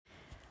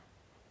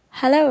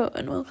Hello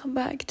and welcome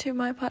back to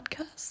my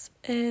podcast.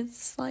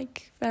 It's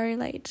like very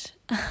late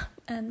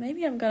and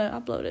maybe I'm gonna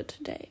upload it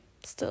today.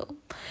 Still,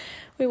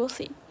 we will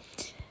see.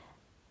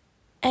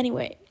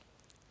 Anyway,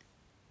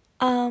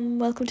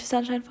 welcome to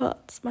Sunshine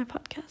Thoughts, my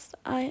podcast.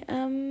 I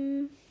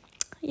am,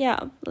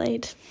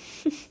 late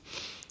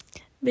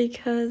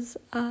because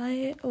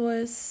I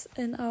was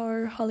in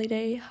our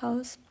holiday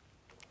house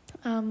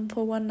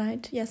for one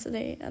night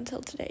yesterday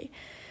until today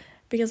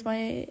because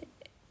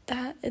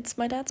it's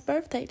my dad's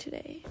birthday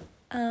today.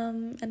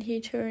 And he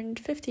turned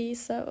 50,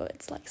 so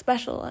it's like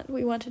special, and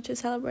we wanted to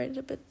celebrate it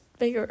a bit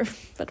bigger,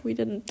 but we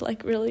didn't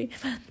really.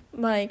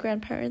 My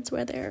grandparents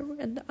were there,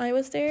 and I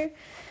was there.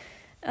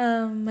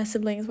 My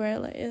siblings were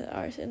in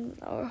our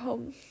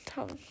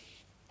hometown.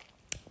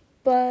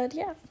 But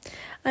yeah,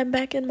 I'm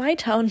back in my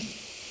town,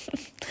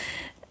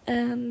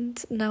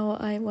 and now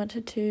I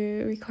wanted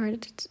to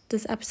record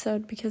this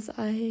episode because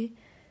I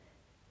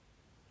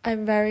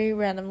very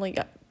randomly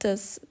got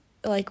this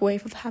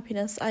wave of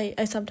happiness. I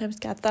sometimes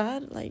get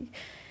that, and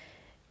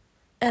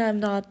I'm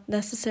not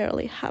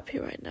necessarily happy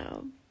right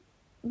now.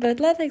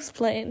 But let's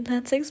explain. I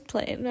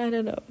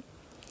don't know.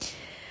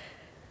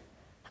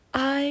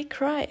 I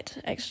cried,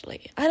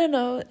 actually. I don't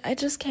know. It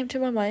just came to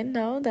my mind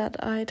now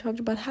that I talked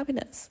about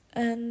happiness.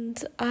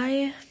 And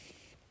I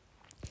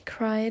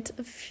cried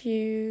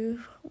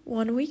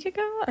 1 week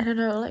ago. I don't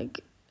know,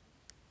 like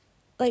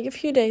a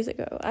few days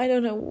ago. I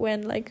don't know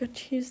when,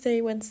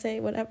 Tuesday, Wednesday,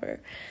 whatever.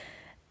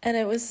 And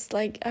it was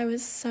I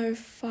was so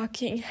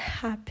fucking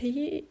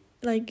happy.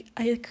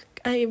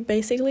 I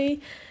basically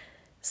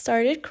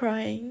started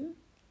crying.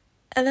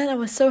 And then I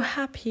was so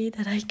happy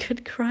that I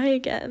could cry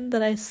again,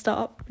 that I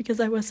stopped because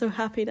I was so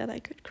happy that I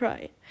could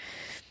cry.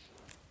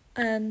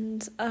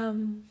 And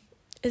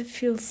it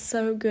feels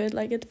so good.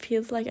 It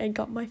feels like I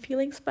got my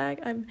feelings back.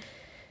 I'm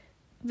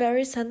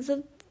very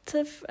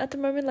sensitive at the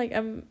moment.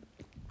 I'm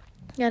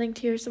getting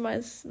tears in my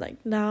eyes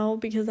now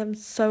because I'm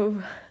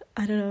so,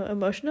 I don't know,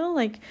 emotional.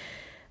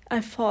 I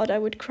thought I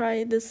would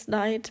cry this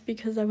night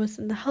because I was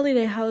in the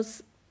holiday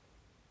house.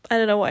 I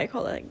don't know why I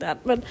call it like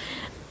that, but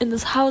in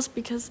this house,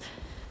 because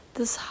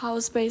this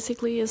house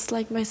basically is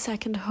my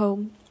second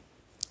home.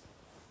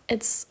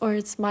 It's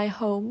my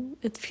home.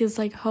 It feels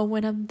like home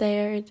when I'm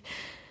there.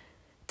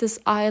 This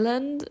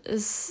island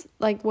is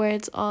where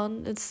it's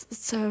on. It's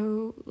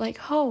so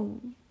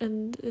home,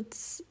 and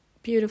it's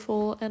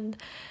beautiful, and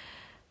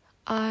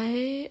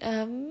I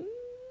am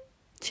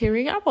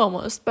tearing up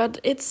almost, but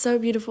it's so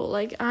beautiful.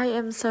 I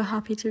am so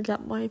happy to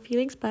get my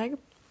feelings back.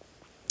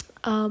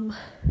 I'm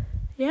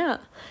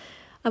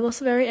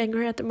also very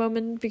angry at the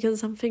moment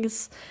because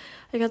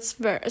I got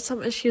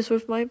some issues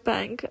with my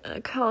bank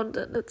account,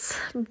 and it's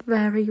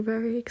very,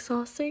 very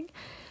exhausting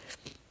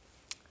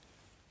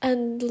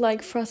and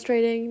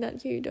frustrating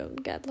that you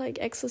don't get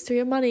access to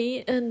your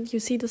money, and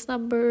you see this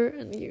number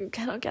and you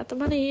cannot get the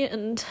money,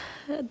 and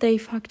they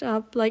fucked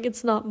up.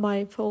 It's not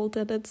my fault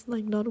that it's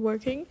not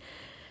working.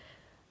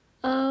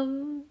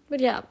 But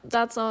yeah,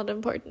 that's not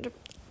important.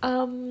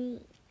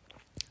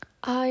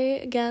 I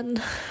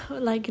again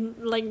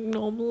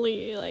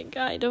normally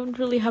I don't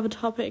really have a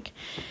topic,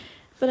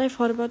 but I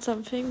thought about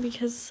something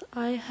because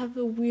I have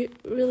a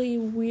really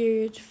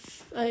weird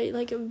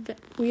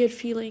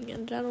feeling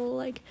in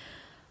general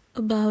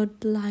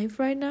about life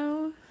right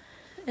now,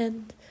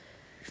 and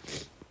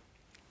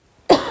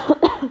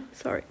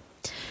sorry.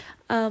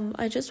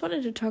 I just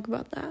wanted to talk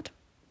about that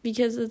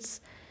because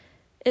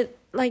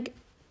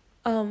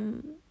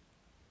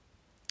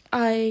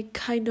I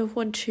kind of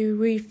want to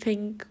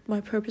rethink my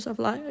purpose of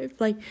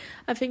life.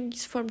 I think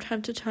from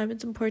time to time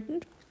it's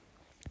important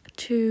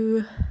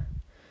to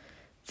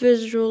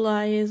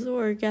visualize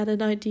or get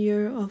an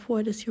idea of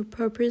what is your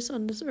purpose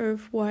on this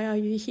earth, why are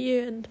you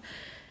here, and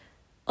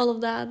all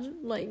of that.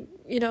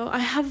 I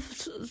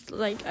have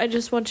I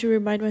just want to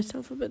remind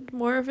myself a bit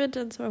more of it,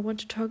 and so I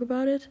want to talk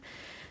about it.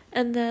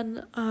 And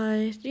then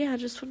I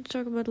just want to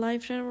talk about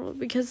life in general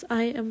because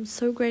I am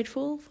so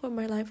grateful for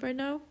my life right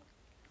now.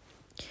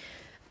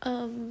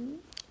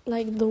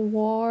 The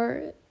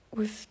war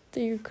with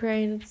the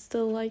Ukraine, it's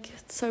still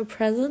it's so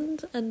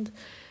present, and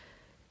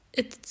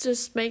it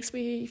just makes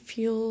me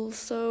feel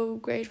so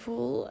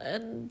grateful,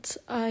 and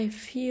I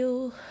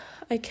feel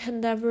I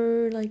can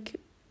never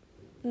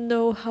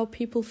know how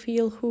people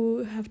feel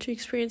who have to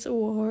experience a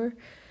war,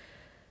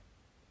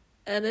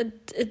 and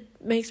it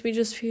makes me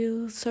just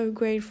feel so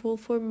grateful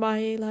for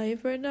my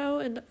life right now,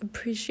 and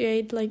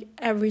appreciate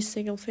every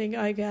single thing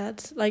I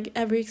get,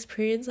 every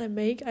experience I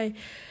make.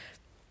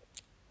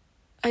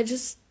 I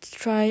just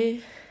try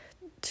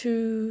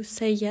to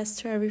say yes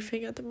to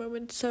everything at the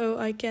moment so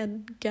I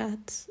can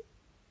get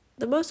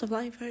the most of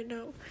life right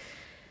now.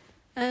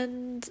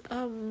 And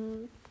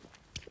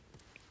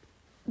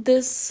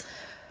this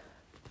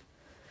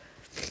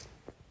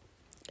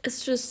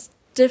is just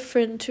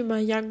different to my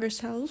younger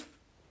self,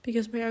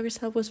 because my younger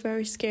self was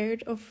very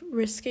scared of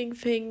risking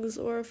things,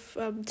 or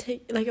of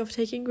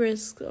taking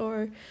risks,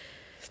 or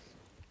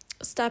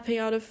stepping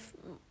out of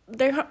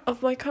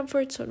my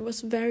comfort zone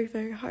was very,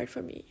 very hard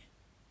for me.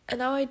 And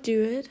now I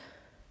do it,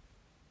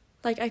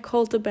 like I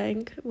called the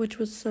bank, which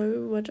was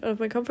so much out of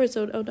my comfort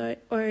zone,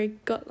 or I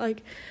got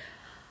like,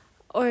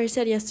 or I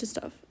said yes to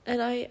stuff.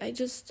 And I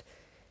just,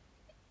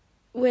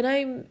 when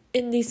I'm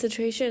in these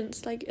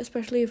situations, like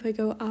especially if I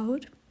go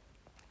out,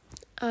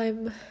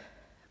 I'm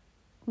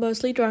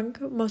mostly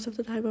drunk. Most of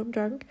the time I'm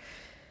drunk.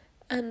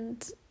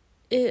 And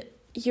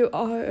you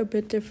are a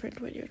bit different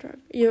when you're drunk.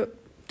 You're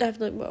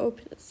definitely more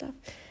open and stuff.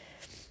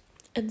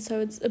 And so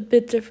it's a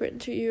bit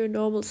different to your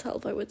normal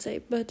self, I would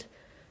say. But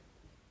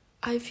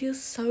I feel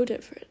so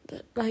different.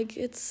 Like,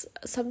 it's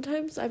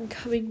sometimes I'm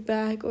coming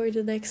back or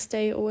the next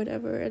day or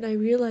whatever, and I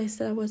realized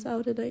that I was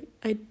out and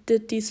I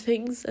did these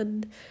things,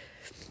 and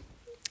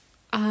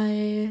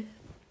I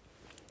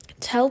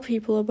tell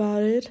people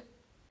about it,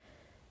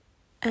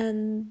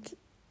 and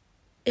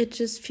it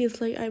just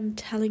feels like I'm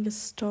telling a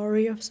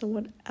story of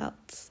someone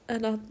else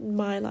and not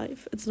my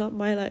life. It's not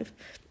my life.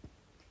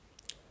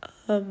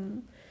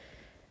 And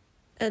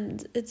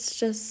it's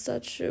just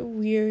such a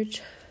weird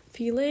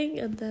feeling.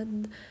 And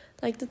then,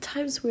 like, the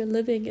times we're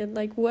living in,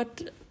 like,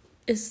 what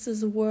is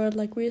this world?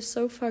 Like, we're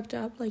so fucked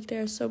up. Like,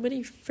 there are so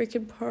many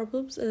freaking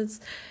problems, and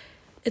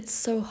it's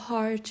so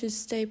hard to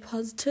stay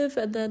positive.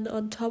 And then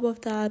on top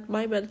of that,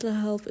 my mental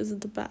health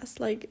isn't the best.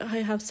 Like, I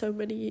have so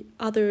many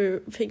other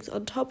things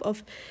on top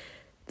of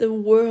the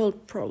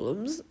world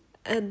problems,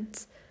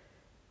 and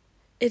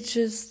it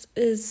just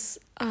is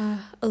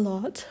a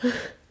lot.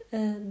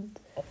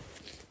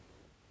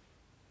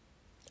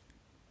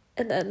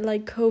 And then,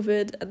 like,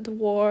 COVID and the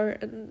war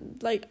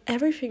and, like,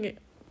 everything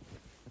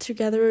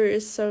together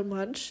is so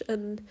much,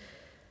 and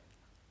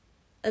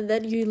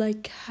then you,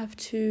 like, have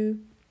to,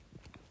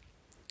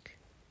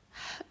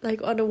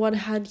 like, on the one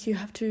hand you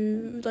have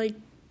to, like,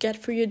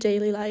 get through your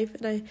daily life,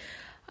 and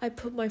I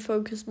put my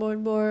focus more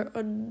and more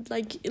on,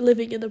 like,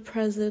 living in the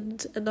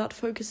present and not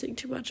focusing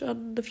too much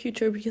on the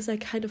future, because I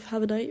kind of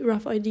have a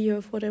rough idea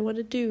of what I want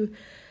to do.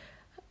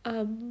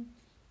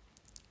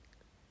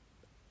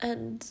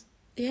 And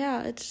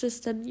yeah, it's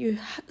just then you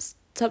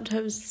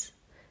sometimes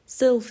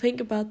still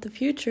think about the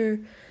future.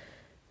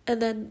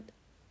 And then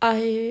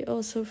I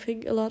also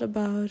think a lot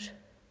about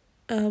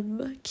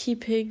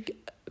keeping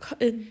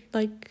in,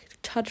 like,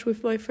 touch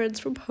with my friends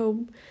from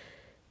home.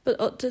 But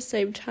at the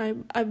same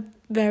time, I'm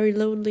very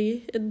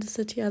lonely in the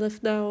city I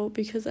live now,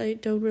 because I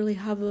don't really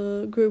have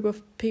a group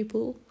of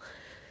people.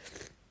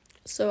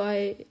 So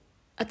I,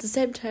 at the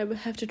same time,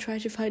 have to try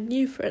to find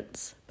new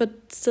friends,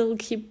 but still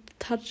keep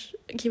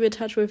in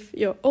touch with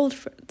your old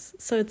friends.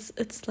 So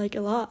it's like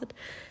a lot.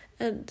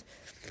 And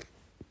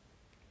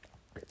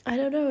I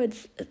don't know,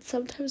 it's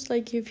sometimes,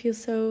 like, you feel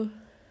so,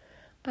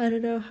 I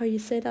don't know how you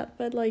say that,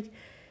 but, like,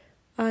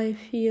 I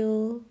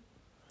feel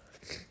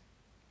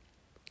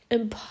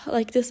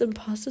like this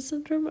imposter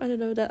syndrome. I don't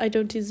know, that I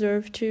don't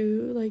deserve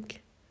to,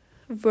 like,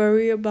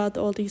 worry about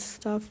all these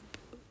stuff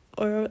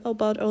or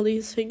about all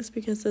these things,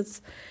 because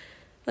it's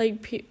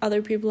like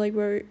other people, like,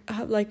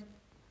 have, like,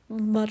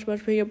 much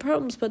bigger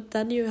problems. But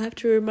then you have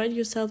to remind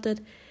yourself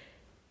that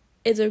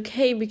it's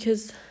okay,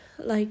 because,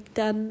 like,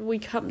 then we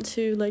come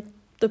to, like,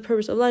 the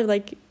purpose of life.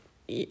 Like,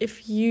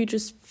 if you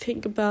just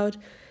think about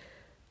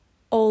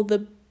all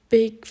the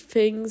big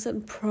things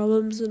and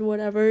problems and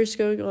whatever is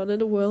going on in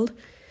the world,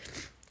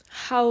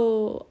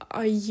 how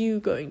are you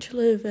going to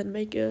live and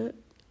make a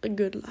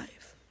good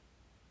life?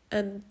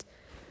 And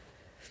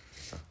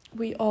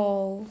we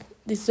all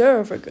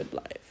deserve a good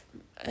life.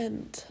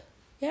 And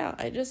yeah,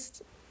 I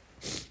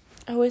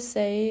always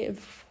say,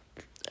 if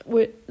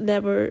we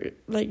never,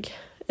 like,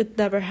 it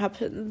never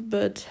happened,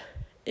 but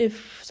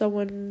if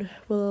someone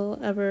will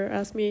ever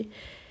ask me,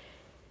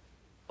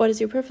 what is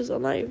your purpose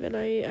in life? And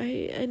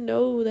I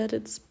know that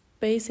it's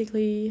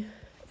basically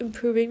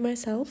improving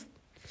myself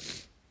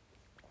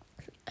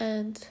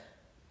and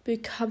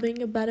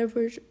becoming a better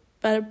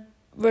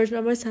version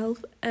of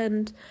myself,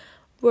 and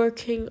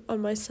working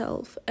on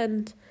myself,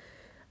 and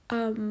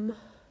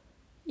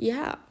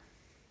yeah,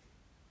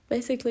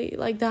 basically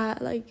like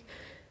that, like,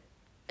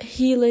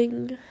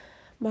 healing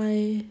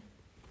my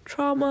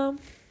trauma,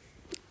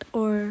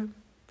 or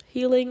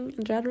healing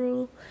in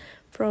general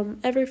from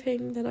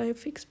everything that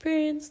I've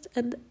experienced.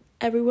 And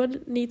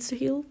everyone needs to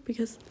heal,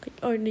 because, like,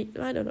 I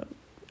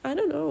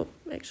don't know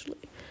actually,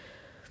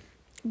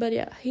 but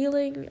yeah,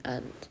 healing.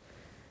 And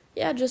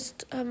yeah,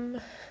 just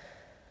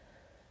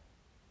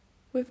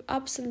with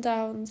ups and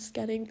downs,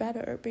 getting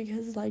better,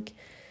 because, like,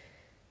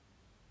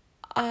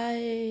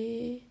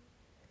 I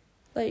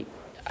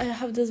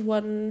have this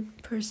one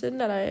person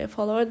that I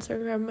follow on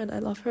Instagram, and I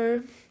love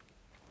her,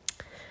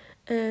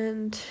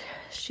 and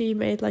she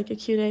made, like, a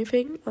Q&A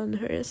thing on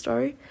her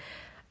story,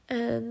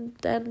 and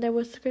then there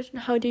was the question,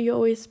 how do you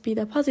always be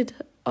that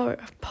positive?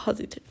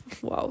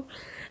 Wow.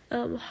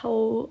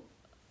 How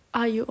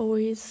are you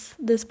always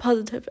this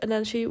positive? And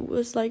then she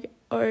was like,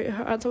 or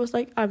her answer was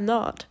like, I'm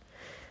not.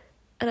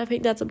 And I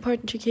think that's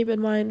important to keep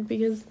in mind,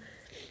 because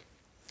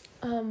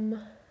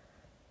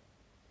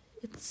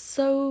it's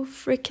so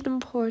freaking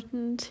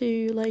important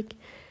to, like,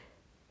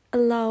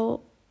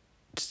 allow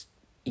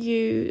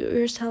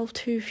yourself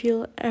to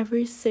feel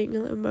every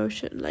single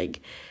emotion.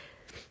 Like,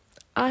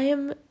 I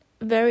am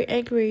very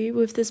angry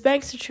with this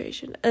bank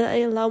situation, and I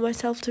allow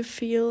myself to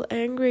feel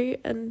angry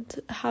and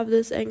have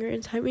this anger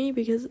inside me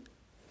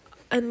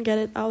and get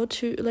it out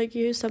to, like,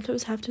 you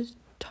sometimes have to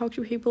talk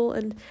to people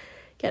and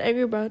get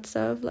angry about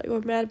stuff, like,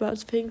 or mad about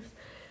things,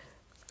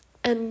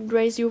 and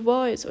raise your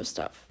voice or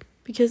stuff,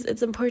 because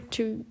it's important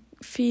to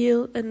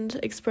feel and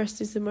express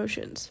these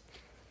emotions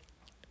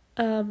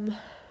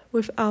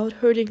without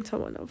hurting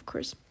someone, of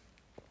course.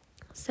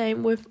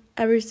 Same with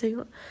every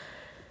single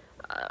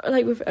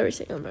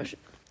emotion.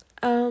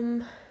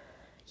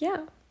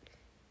 Yeah,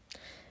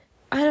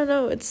 I don't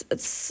know,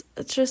 it's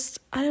just,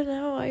 I don't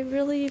know, I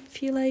really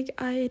feel like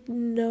I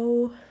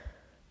know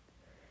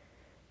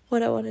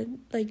what I want to,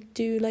 like,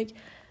 do, like,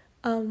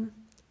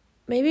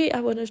 maybe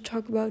I want to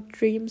talk about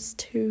dreams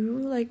too.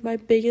 Like, my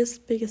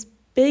biggest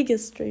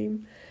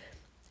dream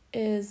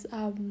is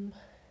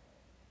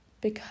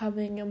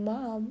becoming a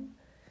mom,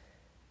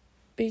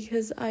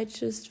 because I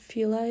just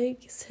feel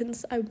like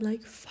since I'm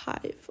like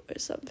 5 or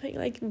something,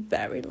 like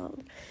very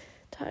long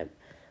time,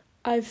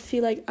 I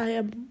feel like I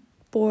am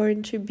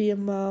born to be a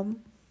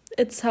mom.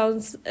 It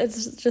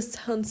just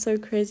sounds so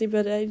crazy,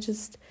 but I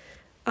just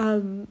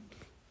love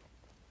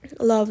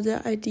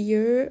the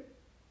idea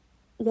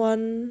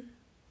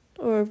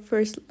of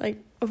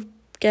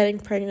getting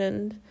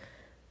pregnant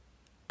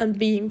and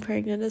being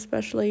pregnant,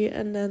 especially,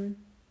 and then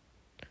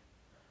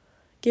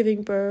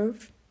giving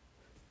birth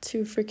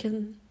to a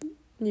freaking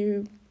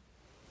new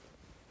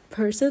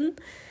person,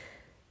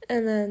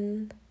 and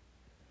then,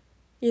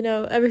 you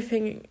know,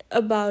 everything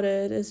about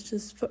it is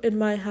just, in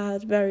my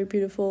head, very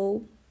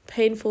beautiful,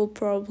 painful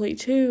probably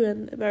too,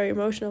 and very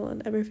emotional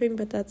and everything,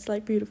 but that's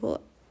like beautiful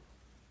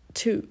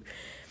too,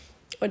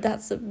 or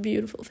that's a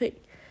beautiful thing.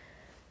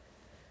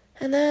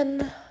 And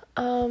then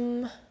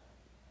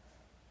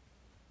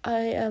I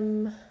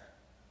am,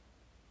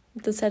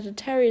 the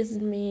Sagittarius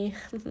in me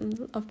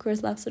of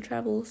course loves to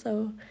travel,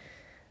 so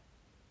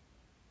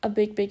a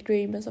big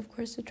dream is of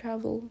course to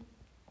travel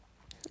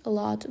a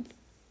lot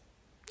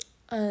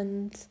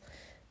and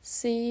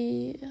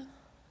see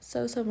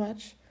so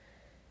much.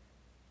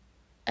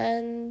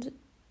 And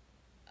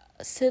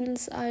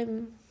since I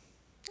don't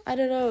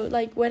know,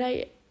 like, when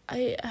I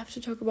have to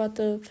talk about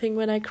the thing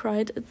when I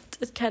cried,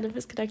 it kind of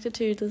is connected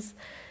to this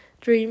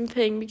dream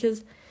thing,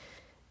 because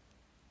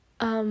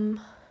I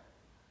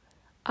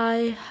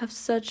have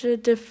such a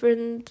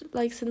different,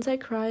 like, since I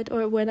cried,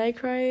 or when I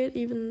cried,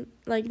 even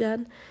like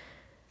then,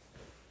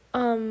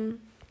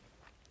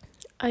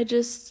 I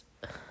just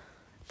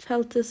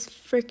felt this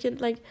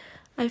freaking, like,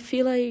 I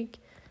feel like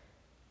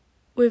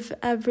with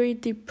every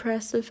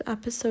depressive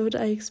episode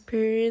I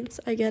experience,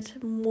 I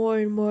get more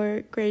and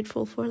more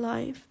grateful for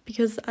life,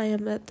 because I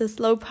am at this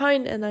low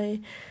point and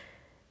I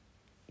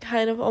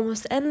kind of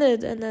almost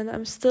ended, and then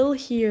I'm still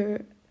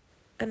here,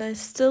 and I'm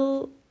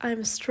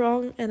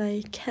strong, and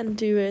I can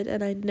do it,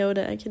 and I know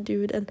that I can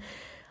do it. And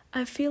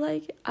I feel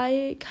like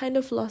I kind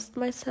of lost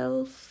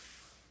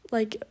myself,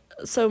 like,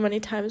 so many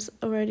times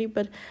already,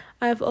 but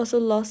I have also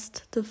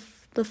lost the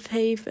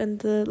faith and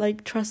the,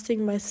 like,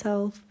 trusting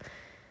myself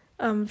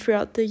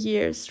throughout the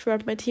years,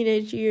 throughout my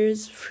teenage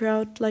years,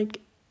 throughout, like,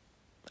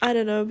 I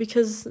don't know,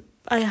 because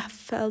I have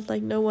felt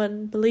like no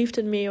one believed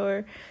in me,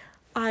 or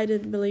I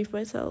didn't believe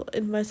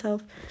in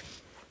myself.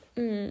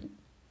 And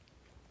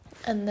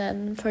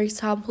then, for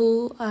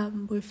example,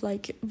 with,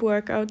 like,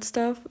 workout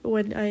stuff,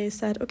 when I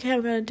said, okay,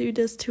 I'm gonna do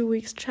this 2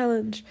 weeks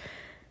challenge,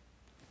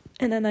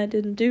 and then I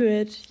didn't do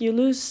it, you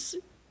lose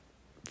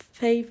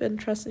faith and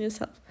trust in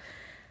yourself.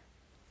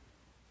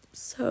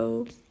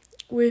 So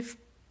with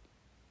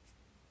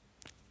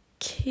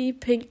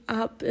keeping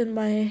up in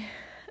my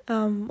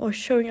or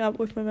showing up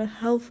with my mental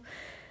health,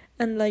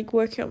 and, like,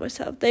 working on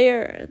myself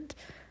there,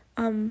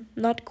 and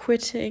not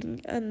quitting,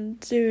 and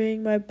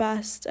doing my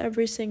best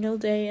every single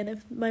day, and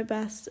if my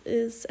best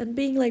is, and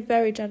being, like,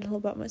 very gentle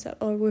about myself,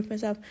 or with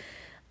myself,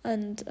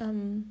 and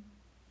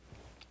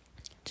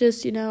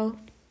just, you know,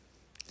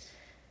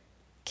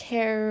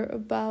 care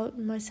about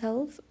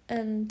myself,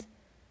 and,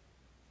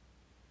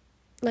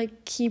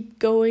 like, keep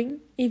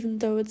going even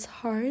though it's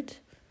hard.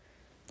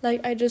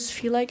 Like, I just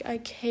feel like I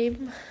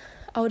came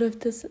out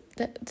of this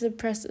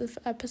depressive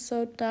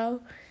episode now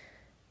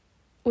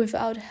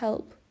without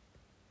help.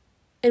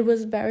 It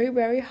was very,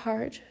 very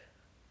hard,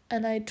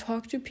 and I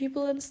talked to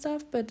people and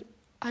stuff, but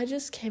I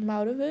just came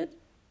out of it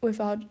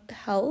without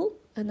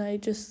help, and I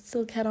just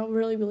still cannot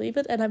really believe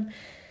it. And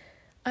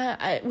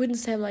I wouldn't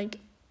say I'm, like,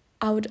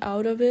 out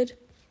of it,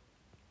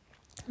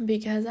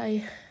 because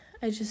I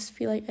just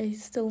feel like I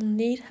still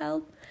need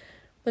help,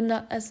 but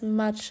not as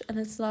much, and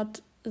it's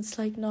like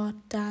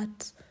not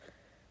that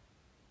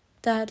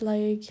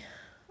like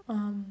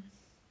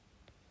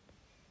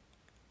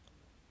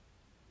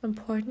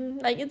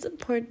important. Like, it's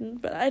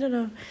important, but I don't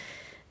know,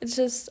 it's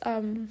just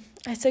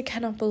I still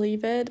cannot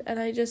believe it, and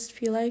I just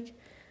feel like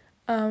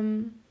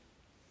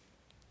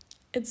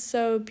it's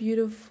so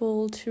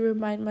beautiful to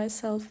remind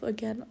myself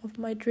again of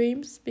my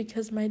dreams,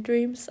 because my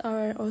dreams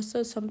are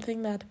also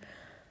something that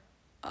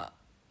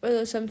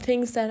some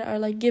things that are,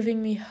 like,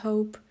 giving me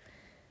hope,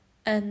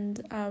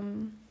 and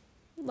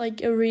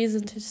like a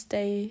reason to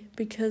stay,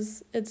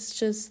 because it's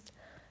just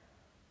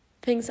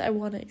things I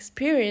want to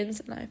experience,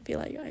 and I feel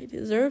like I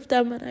deserve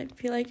them, and I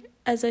feel like,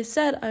 as I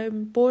said,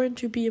 I'm born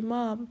to be a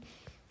mom,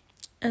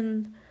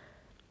 and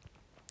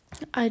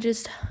I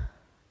just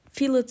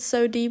feel it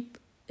so deep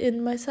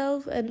in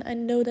myself, and I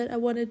know that I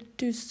want to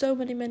do so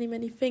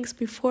many things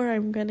before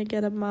I'm gonna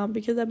get a mom,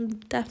 because I'm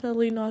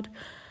definitely not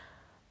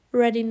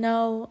ready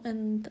now,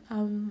 and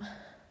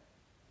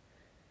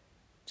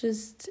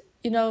just,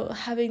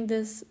 having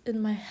this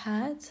in my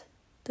head,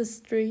 this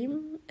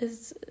dream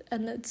is,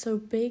 and it's so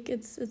big,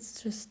 it's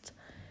just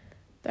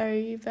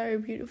very, very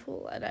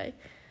beautiful, and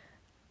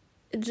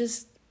it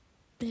just,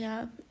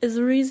 is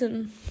a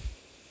reason,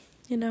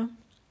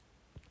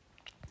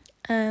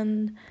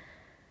 and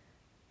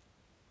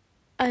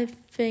I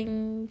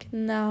think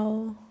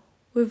now,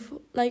 with,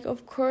 like,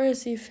 of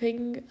course you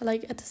think,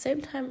 like, at the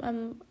same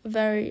time,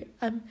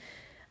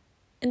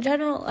 in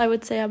general, I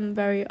would say I'm a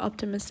very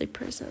optimistic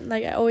person.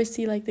 Like, I always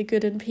see, like, the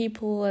good in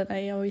people, and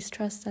I always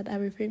trust that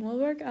everything will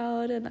work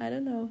out, and I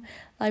don't know,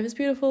 life is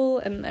beautiful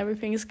and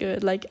everything is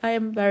good. Like,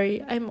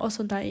 I'm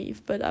also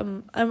naive, but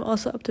I'm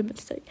also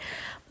optimistic.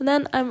 But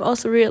then I'm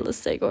also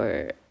realistic,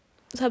 or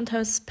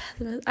sometimes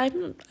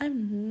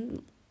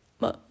I'm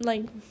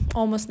like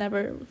almost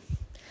never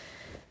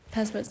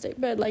pessimistic,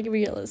 but like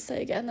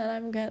realistic, and then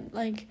I'm getting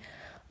like,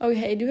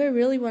 okay, do I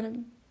really want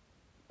to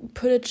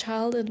put a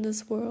child in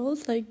this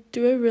world? Like,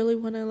 do I really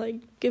want to,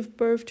 like, give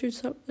birth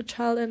to a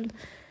child and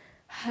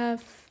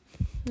have,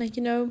 like,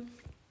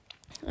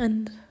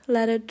 and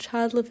let a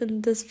child live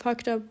in this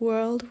fucked up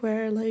world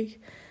where, like,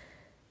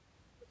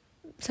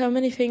 so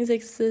many things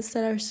exist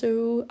that are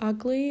so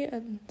ugly,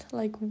 and,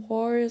 like,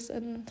 wars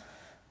and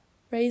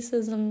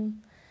racism,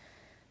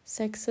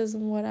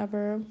 sexism,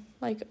 whatever,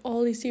 like,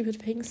 all these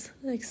stupid things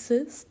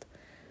exist.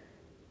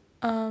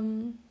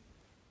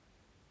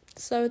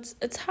 So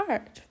it's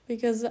hard,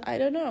 because I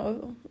don't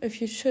know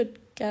if you should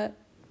get,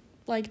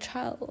 like,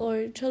 child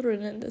or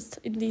children in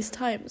these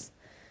times.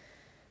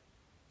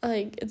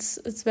 Like,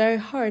 it's very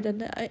hard,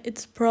 and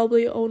it's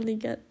probably only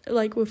get,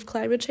 like, with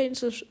climate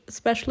change,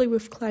 especially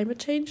with climate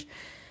change,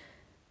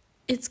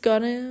 it's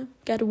gonna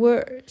get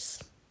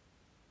worse.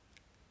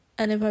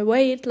 And if I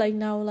wait, like,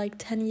 now, like,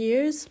 10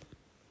 years,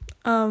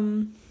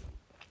 and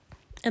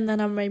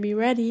then I'm maybe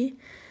ready,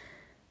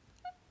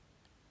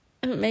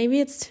 maybe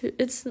it's too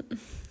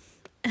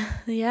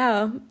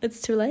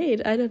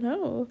late. I don't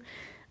know.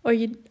 Or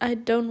I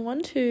don't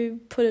want to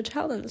put a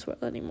child in this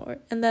world anymore.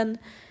 And then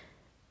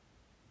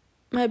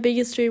my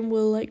biggest dream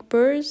will, like,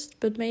 burst,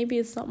 but maybe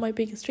it's not my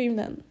biggest dream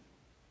then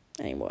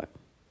anymore.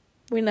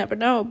 We never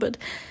know, but,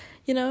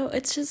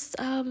 it's just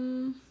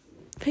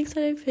things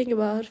that I think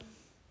about.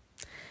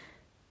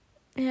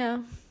 Yeah.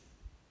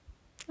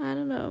 I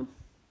don't know.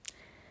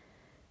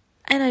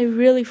 And I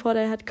really thought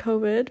I had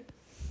COVID,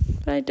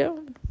 but I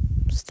don't.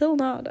 Still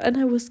not. And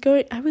I was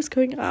going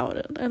out,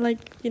 and like,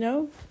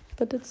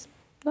 but it's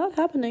not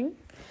happening.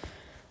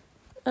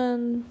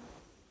 And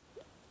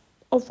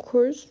of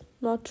course,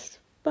 not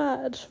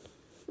bad.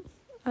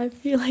 I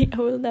feel like I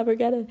will never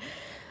get it.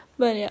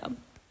 But yeah.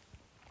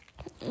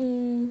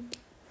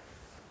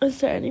 Is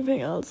there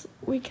anything else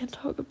we can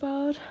talk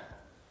about?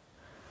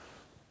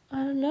 I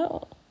don't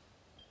know.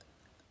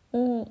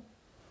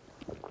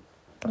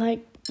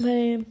 Like,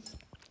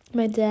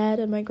 my dad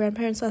and my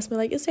grandparents asked me,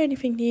 like, is there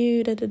anything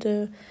new,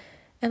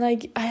 and,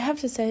 like, I have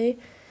to say,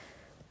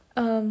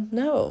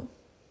 no,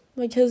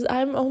 because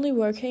I'm only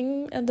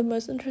working, and the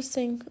most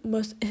interesting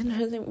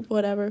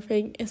whatever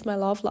thing is my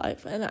love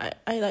life, and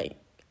I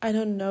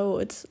don't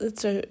know,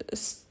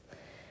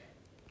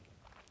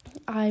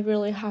 I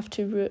really have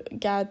to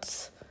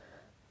get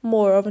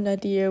more of an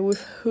idea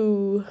with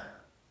who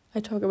I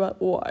talk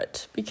about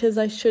what, because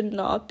I should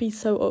not be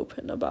so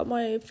open about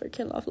my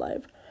freaking love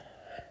life.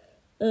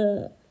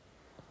 And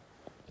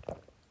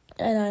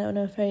I don't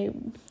know if I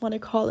want to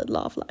call it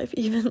love life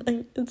even.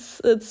 Like,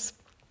 it's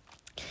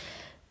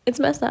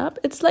messed up.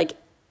 It's like,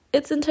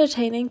 it's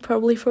entertaining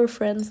probably for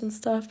friends and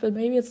stuff, but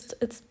maybe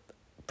it's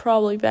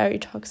probably very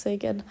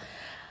toxic, and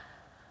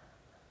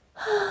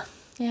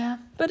yeah,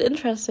 but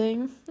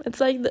interesting. It's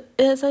like,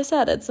 as I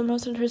said, it's the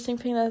most interesting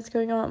thing that's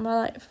going on in my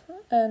life,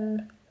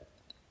 and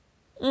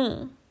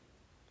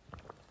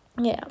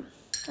yeah,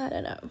 I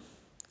don't know.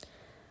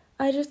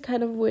 I just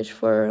kind of wish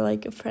for,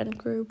 like, a friend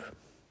group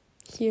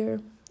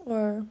here,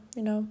 or,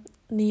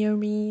 near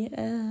me,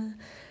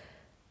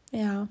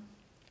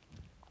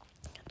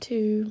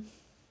 to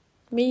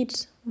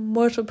meet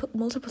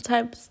multiple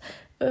times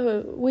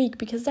a week,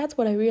 because that's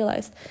what I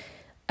realized.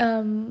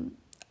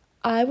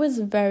 I was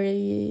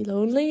very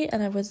lonely,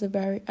 and I was a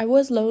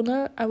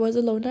loner,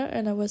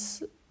 and I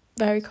was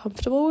very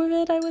comfortable with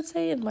it, I would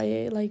say, in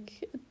my,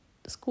 like,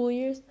 school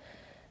years.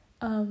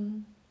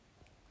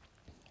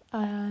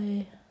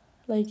 I,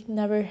 like,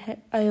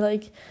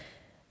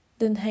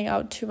 didn't hang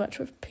out too much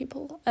with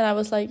people, and I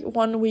was like,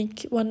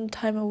 one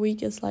time a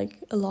week is, like,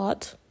 a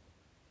lot,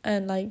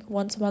 and, like,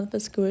 once a month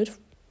is good,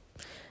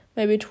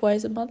 maybe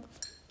twice a month.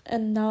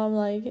 And now I'm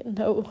like,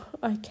 no,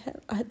 I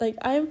can't.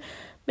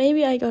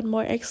 maybe I got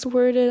more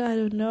extroverted, I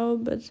don't know,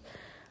 but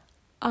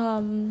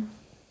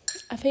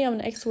I think I'm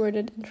an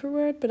extroverted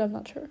introvert, but I'm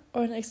not sure,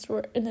 or an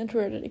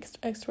introverted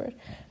extrovert.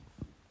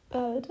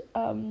 But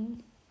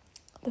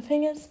the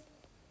thing is,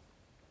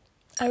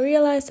 I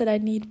realized that I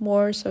need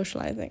more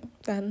socializing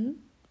than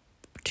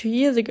 2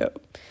 years ago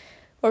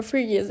or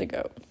 3 years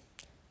ago.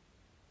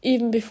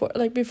 Even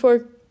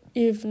before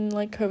even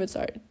like COVID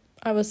started,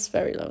 I was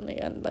very lonely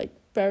and like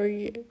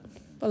very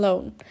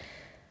alone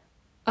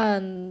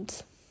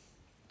and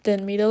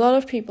didn't meet a lot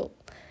of people.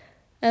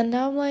 And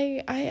now I'm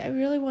like, I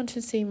really want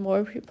to see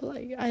more people.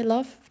 Like, I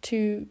love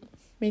to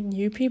meet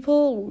new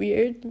people,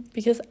 weird,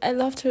 because I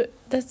love to,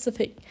 that's the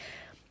thing.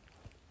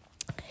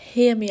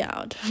 Hear me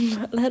out.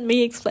 Let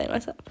me explain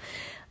myself.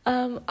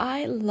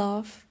 I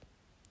love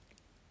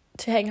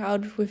to hang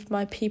out with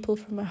my people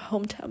from my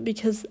hometown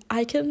because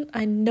I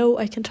know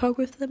I can talk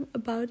with them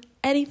about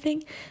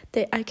anything.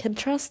 I can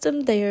trust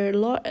them. They're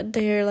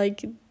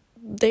like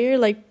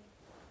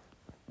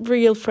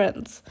real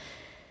friends,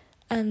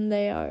 and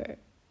they are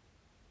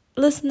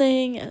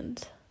listening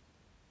and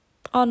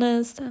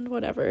honest and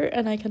whatever,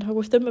 and I can talk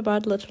with them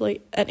about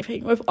literally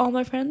anything. With all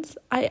my friends,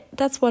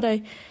 that's what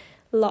I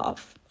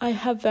love. I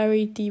have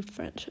very deep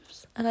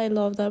friendships and I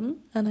love them,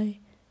 and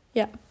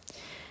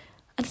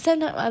at the same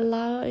time I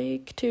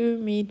like to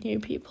meet new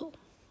people,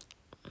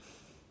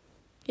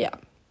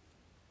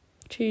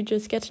 to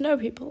just get to know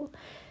people.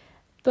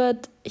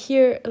 But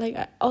here, like,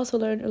 I also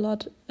learned a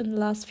lot in the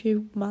last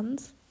few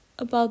months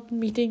about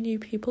meeting new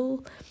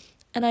people,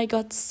 and I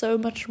got so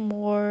much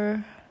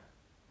more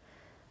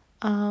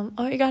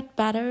I got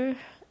better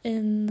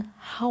in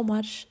how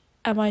much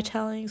am I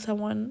telling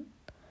someone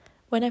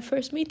when I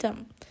first meet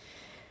them.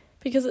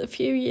 Because a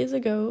few years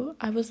ago,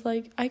 I was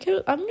like, I'm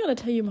going to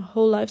tell you my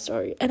whole life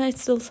story. And I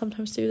still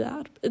sometimes do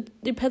that.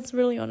 It depends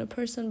really on a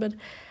person, but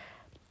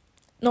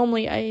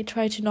normally I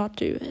try to not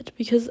do it.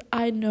 Because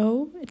I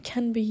know it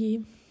can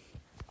be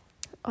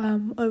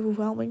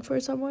overwhelming for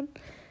someone.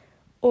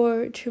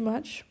 Or too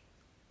much.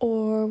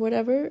 Or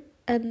whatever.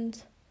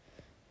 And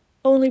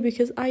only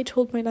because I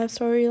told my life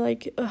story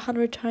like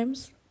 100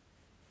 times,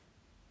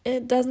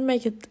 it doesn't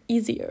make it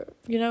easier,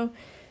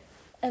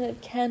 And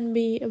it can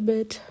be a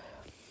bit,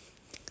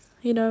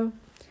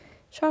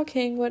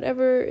 shocking,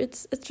 whatever.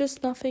 It's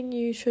just nothing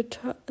you should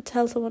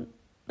tell someone.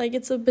 Like,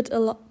 it's a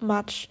lot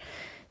much.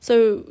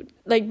 So,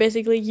 like,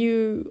 basically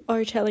you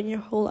are telling your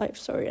whole life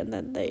story, and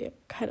then they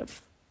kind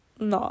of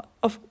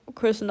of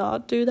course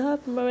not do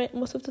that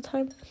most of the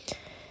time.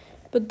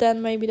 But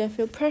then maybe they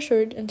feel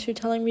pressured into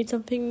telling me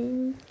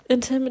something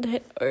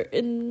intimate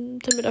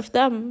of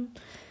them,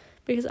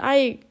 because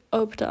I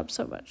opened up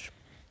so much.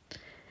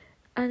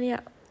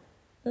 And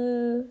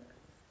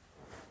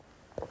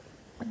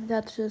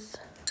that's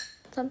just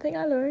something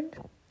I learned.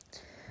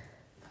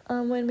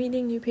 When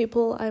meeting new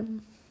people,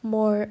 I'm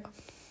more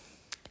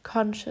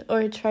conscious, or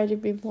I try to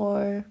be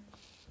more,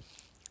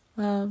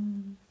 how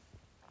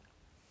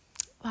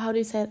do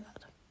you say that?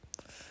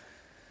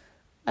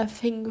 I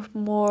think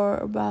more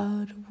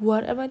about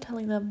what am I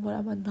telling them, what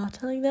am I not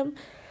telling them,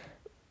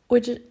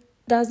 which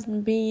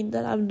doesn't mean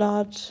that I'm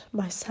not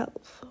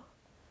myself.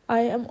 I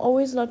am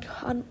always not,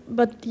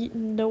 but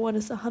no one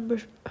is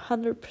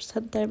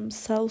 100%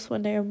 themselves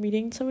when they are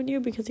meeting someone new,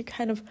 because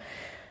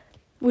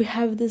we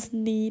have this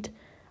need,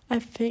 I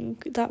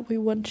think, that we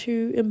want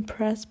to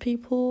impress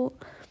people,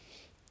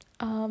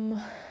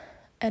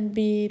 and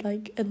be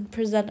like, and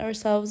present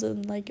ourselves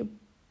in like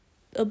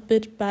a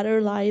bit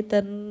better light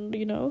than,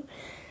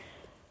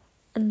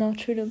 and not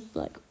treat them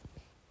like,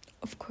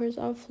 of course,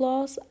 our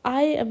flaws.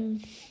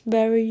 I'm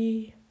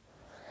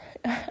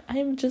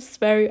just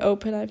very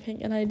open, I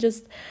think, and I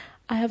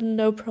have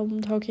no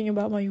problem talking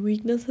about my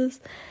weaknesses,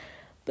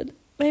 but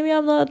maybe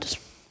I'm not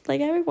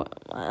like everyone.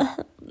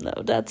 No,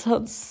 that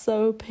sounds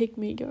so pick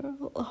me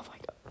girl. Oh my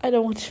god, I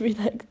don't want to be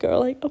that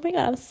girl, like, oh my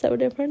god, I'm so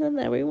different than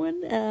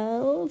everyone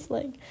else.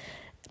 Like,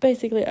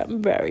 basically,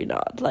 I'm very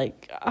not,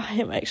 like, I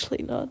am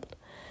actually not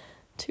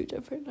too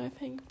different, I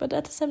think, but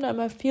at the same time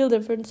I feel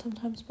different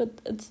sometimes, but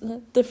it's in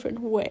a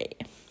different way.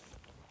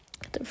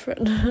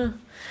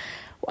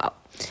 Wow.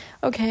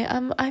 Okay,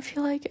 I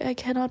feel like I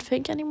cannot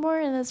think anymore,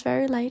 and it's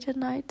very late at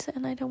night,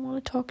 and I don't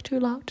want to talk too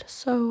loud,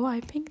 so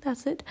I think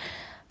that's it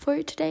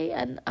for today,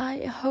 and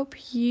I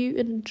hope you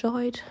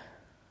enjoyed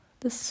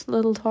this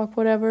little talk,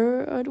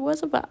 whatever it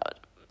was about.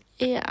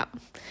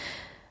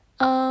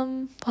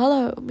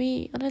 Follow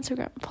me on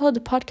Instagram. Follow the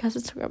podcast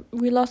Instagram.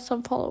 We lost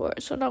some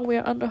followers, so now we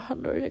are under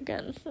 100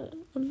 again.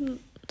 I'm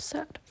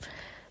sad.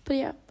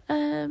 But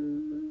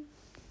until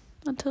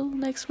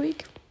next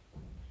week.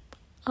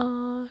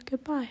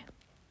 Goodbye.